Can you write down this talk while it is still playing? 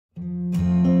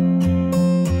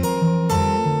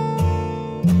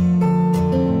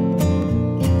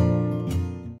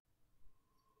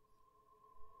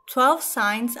12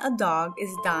 signs a dog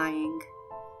is dying.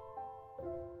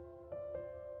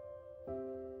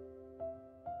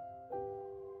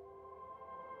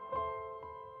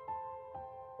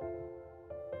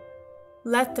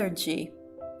 Lethargy.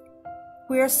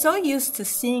 We are so used to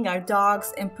seeing our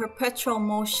dogs in perpetual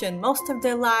motion most of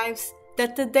their lives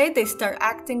that the day they start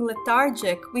acting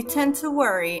lethargic, we tend to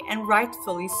worry, and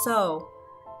rightfully so.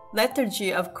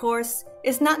 Lethargy, of course,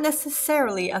 is not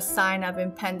necessarily a sign of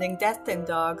impending death in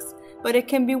dogs, but it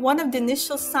can be one of the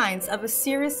initial signs of a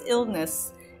serious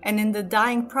illness, and in the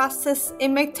dying process, it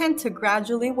may tend to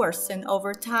gradually worsen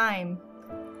over time.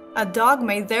 A dog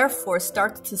may therefore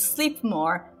start to sleep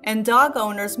more, and dog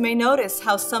owners may notice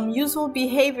how some usual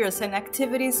behaviors and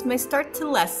activities may start to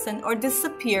lessen or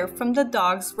disappear from the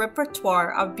dog's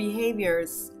repertoire of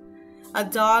behaviors. A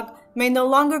dog may no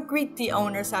longer greet the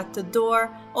owners at the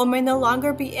door, or may no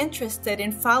longer be interested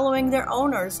in following their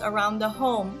owners around the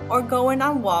home or going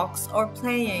on walks or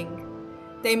playing.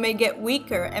 They may get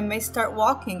weaker and may start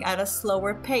walking at a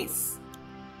slower pace.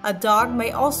 A dog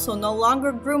may also no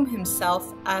longer groom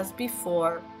himself as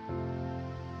before.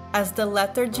 As the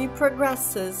lethargy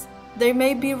progresses, they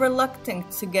may be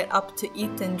reluctant to get up to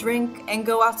eat and drink and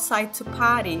go outside to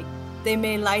potty. They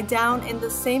may lie down in the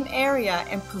same area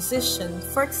and position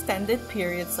for extended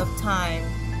periods of time.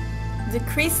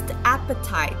 Decreased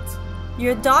appetite.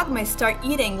 Your dog may start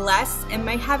eating less and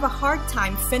may have a hard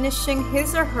time finishing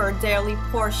his or her daily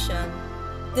portion.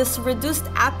 This reduced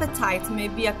appetite may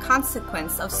be a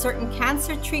consequence of certain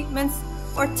cancer treatments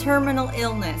or terminal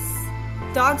illness.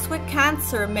 Dogs with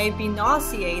cancer may be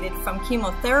nauseated from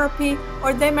chemotherapy,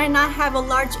 or they may not have a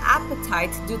large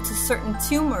appetite due to certain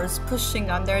tumors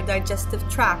pushing on their digestive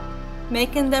tract,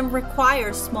 making them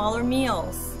require smaller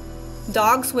meals.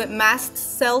 Dogs with mast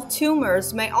cell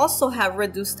tumors may also have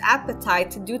reduced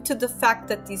appetite due to the fact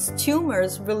that these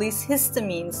tumors release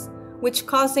histamines, which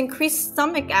cause increased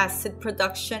stomach acid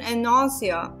production and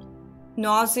nausea.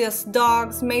 Nauseous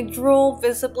dogs may drool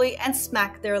visibly and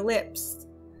smack their lips.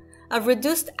 A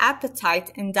reduced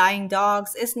appetite in dying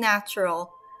dogs is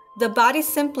natural. The body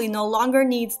simply no longer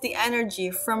needs the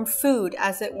energy from food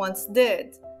as it once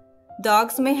did.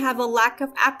 Dogs may have a lack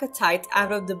of appetite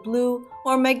out of the blue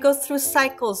or may go through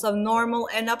cycles of normal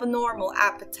and abnormal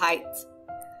appetite.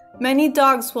 Many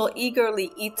dogs will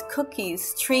eagerly eat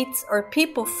cookies, treats, or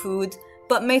people food,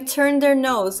 but may turn their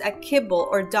nose at kibble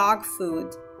or dog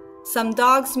food. Some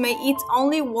dogs may eat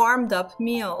only warmed-up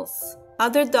meals.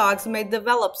 Other dogs may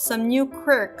develop some new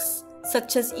quirks,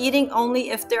 such as eating only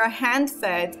if they are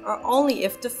hand-fed or only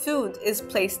if the food is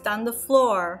placed on the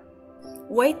floor.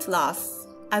 Weight loss.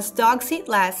 As dogs eat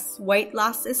less, weight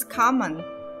loss is common.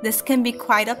 This can be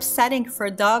quite upsetting for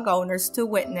dog owners to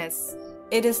witness.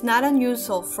 It is not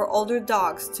unusual for older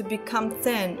dogs to become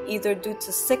thin either due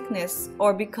to sickness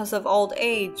or because of old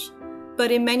age, but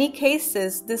in many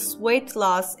cases this weight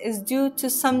loss is due to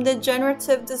some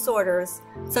degenerative disorders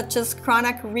such as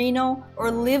chronic renal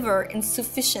or liver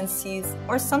insufficiencies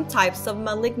or some types of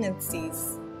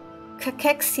malignancies.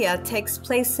 Cachexia takes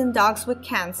place in dogs with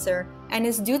cancer and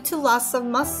is due to loss of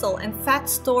muscle and fat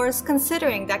stores,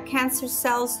 considering that cancer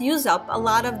cells use up a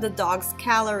lot of the dog's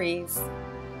calories.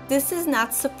 This is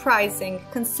not surprising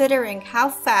considering how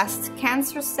fast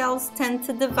cancer cells tend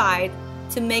to divide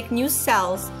to make new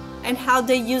cells and how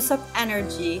they use up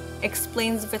energy,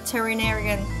 explains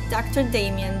veterinarian Dr.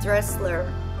 Damian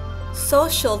Dressler.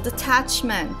 Social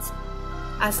detachment.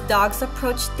 As dogs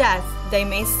approach death, they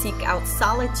may seek out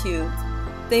solitude.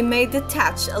 They may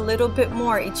detach a little bit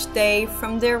more each day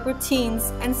from their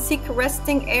routines and seek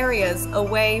resting areas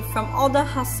away from all the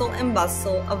hustle and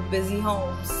bustle of busy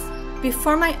homes.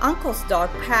 Before my uncle's dog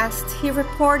passed, he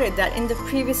reported that in the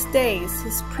previous days,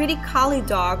 his pretty collie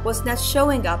dog was not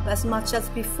showing up as much as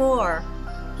before.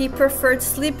 He preferred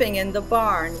sleeping in the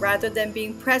barn rather than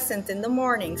being present in the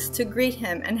mornings to greet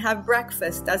him and have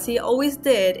breakfast as he always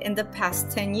did in the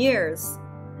past 10 years.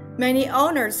 Many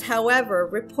owners, however,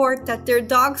 report that their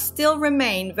dogs still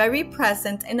remain very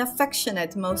present and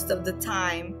affectionate most of the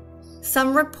time.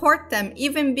 Some report them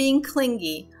even being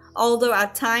clingy, although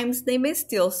at times they may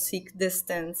still seek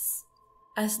distance.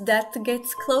 As death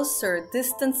gets closer,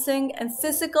 distancing and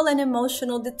physical and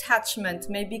emotional detachment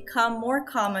may become more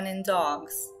common in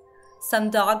dogs. Some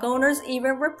dog owners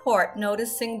even report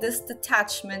noticing this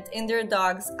detachment in their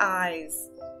dog's eyes.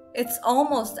 It's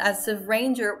almost as if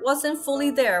Ranger wasn't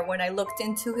fully there when I looked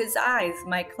into his eyes,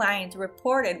 my client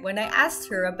reported when I asked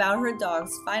her about her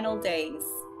dog's final days.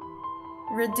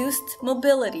 Reduced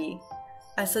mobility.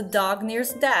 As a dog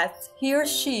nears death, he or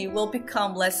she will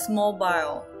become less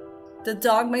mobile. The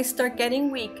dog may start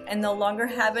getting weak and no longer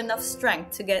have enough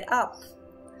strength to get up.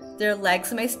 Their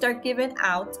legs may start giving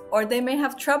out, or they may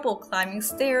have trouble climbing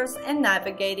stairs and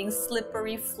navigating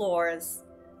slippery floors.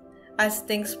 As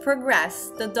things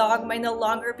progress, the dog may no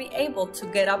longer be able to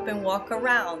get up and walk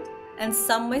around, and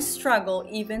some may struggle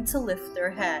even to lift their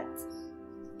head.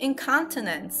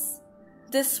 Incontinence.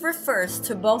 This refers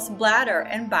to both bladder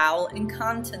and bowel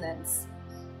incontinence.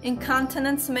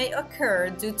 Incontinence may occur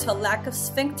due to lack of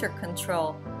sphincter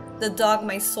control. The dog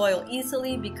may soil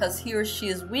easily because he or she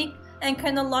is weak and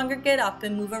can no longer get up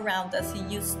and move around as he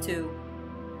used to.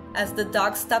 As the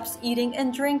dog stops eating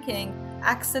and drinking,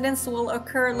 accidents will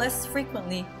occur less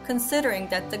frequently, considering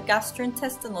that the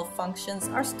gastrointestinal functions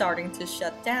are starting to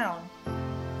shut down.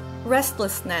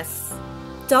 Restlessness.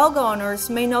 Dog owners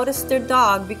may notice their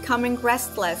dog becoming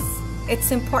restless.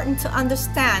 It's important to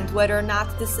understand whether or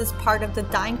not this is part of the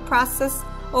dying process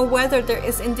or whether there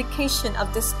is indication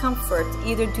of discomfort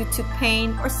either due to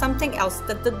pain or something else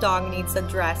that the dog needs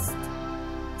addressed.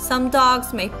 Some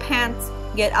dogs may pant,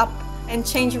 get up, and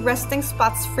change resting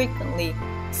spots frequently.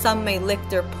 Some may lick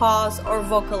their paws or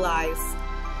vocalize.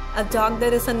 A dog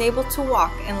that is unable to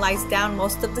walk and lies down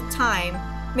most of the time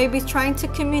may be trying to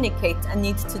communicate a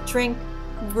need to drink,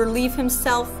 relieve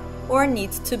himself, or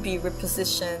needs to be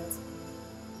repositioned.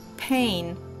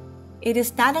 Pain. It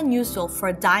is not unusual for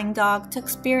a dying dog to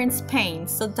experience pain,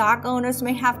 so dog owners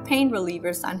may have pain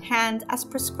relievers on hand as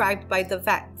prescribed by the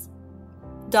vet.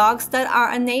 Dogs that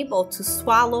are unable to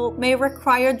swallow may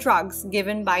require drugs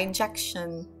given by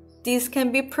injection. These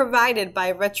can be provided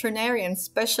by veterinarians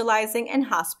specializing in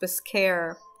hospice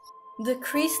care.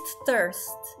 Decreased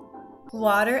thirst.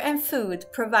 Water and food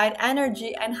provide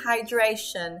energy and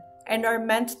hydration and are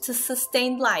meant to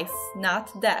sustain life,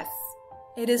 not death.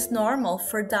 It is normal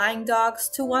for dying dogs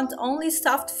to want only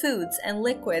soft foods and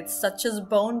liquids such as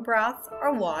bone broth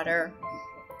or water.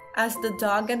 As the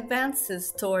dog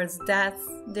advances towards death,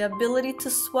 the ability to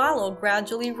swallow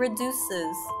gradually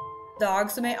reduces.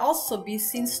 Dogs may also be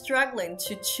seen struggling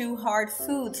to chew hard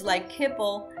foods like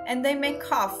kibble, and they may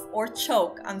cough or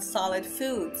choke on solid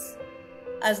foods.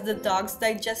 As the dog's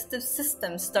digestive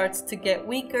system starts to get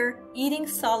weaker, eating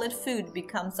solid food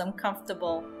becomes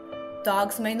uncomfortable.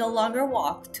 Dogs may no longer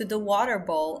walk to the water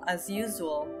bowl as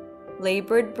usual.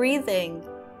 Labored breathing.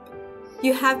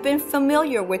 You have been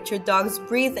familiar with your dog's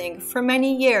breathing for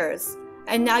many years,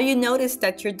 and now you notice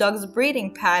that your dog's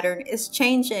breathing pattern is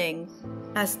changing.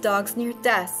 As dogs near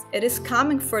death, it is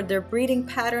common for their breathing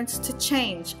patterns to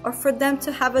change or for them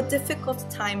to have a difficult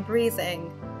time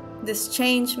breathing. This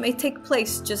change may take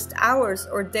place just hours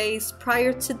or days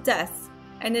prior to death,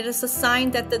 and it is a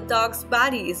sign that the dog's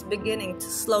body is beginning to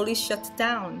slowly shut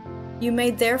down. You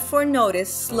may therefore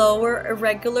notice slower,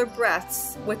 irregular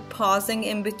breaths with pausing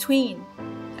in between.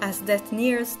 As death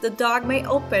nears, the dog may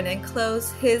open and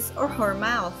close his or her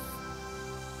mouth.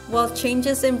 While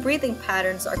changes in breathing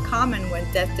patterns are common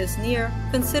when death is near,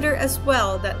 consider as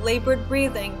well that labored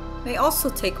breathing may also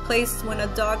take place when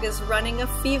a dog is running a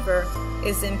fever,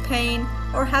 is in pain,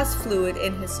 or has fluid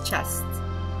in his chest.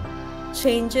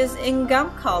 Changes in gum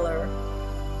color.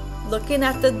 Looking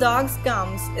at the dog's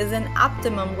gums is an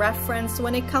optimum reference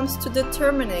when it comes to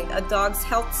determining a dog's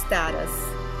health status.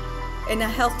 In a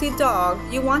healthy dog,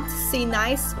 you want to see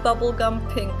nice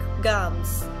bubblegum pink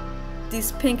gums.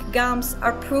 These pink gums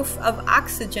are proof of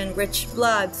oxygen-rich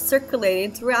blood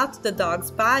circulating throughout the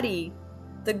dog's body.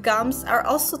 The gums are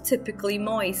also typically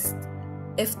moist.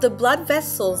 If the blood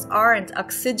vessels aren't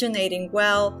oxygenating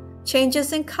well,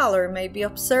 changes in color may be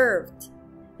observed.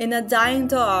 In a dying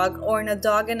dog or in a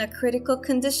dog in a critical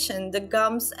condition, the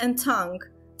gums and tongue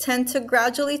tend to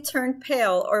gradually turn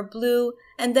pale or blue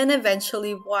and then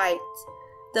eventually white.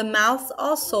 The mouth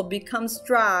also becomes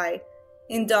dry.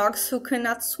 In dogs who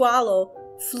cannot swallow,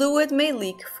 fluid may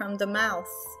leak from the mouth.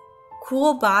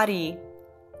 Cool body.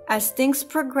 As things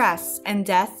progress and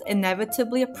death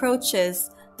inevitably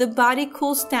approaches, the body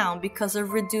cools down because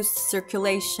of reduced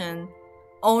circulation.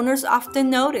 Owners often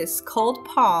notice cold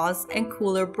paws and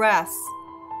cooler breaths.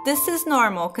 This is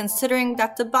normal considering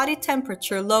that the body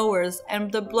temperature lowers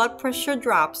and the blood pressure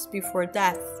drops before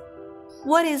death.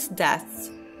 What is death?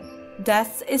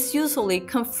 Death is usually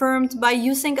confirmed by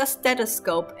using a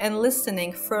stethoscope and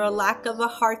listening for a lack of a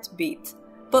heartbeat.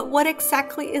 But what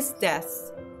exactly is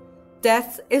death?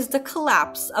 Death is the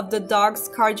collapse of the dog's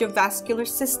cardiovascular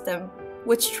system,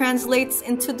 which translates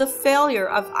into the failure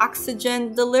of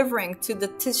oxygen delivering to the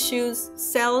tissues,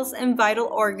 cells, and vital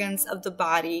organs of the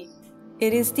body.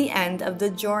 It is the end of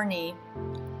the journey.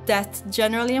 Death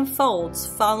generally unfolds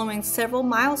following several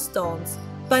milestones,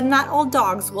 but not all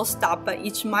dogs will stop at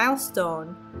each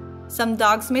milestone. Some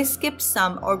dogs may skip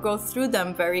some or go through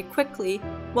them very quickly,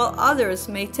 while others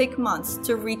may take months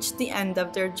to reach the end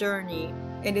of their journey.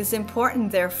 It is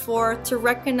important, therefore, to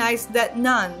recognize that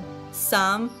none,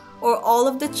 some, or all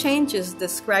of the changes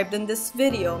described in this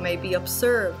video may be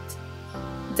observed.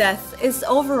 Death is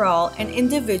overall an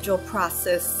individual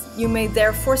process. You may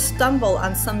therefore stumble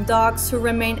on some dogs who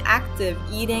remain active,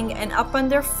 eating and up on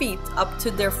their feet up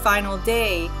to their final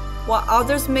day, while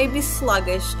others may be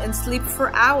sluggish and sleep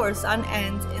for hours on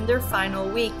end in their final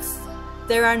weeks.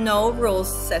 There are no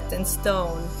rules set in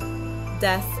stone.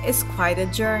 Death is quite a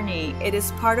journey. It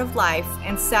is part of life,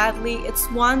 and sadly,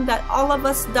 it's one that all of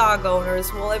us dog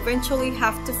owners will eventually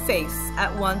have to face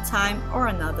at one time or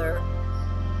another.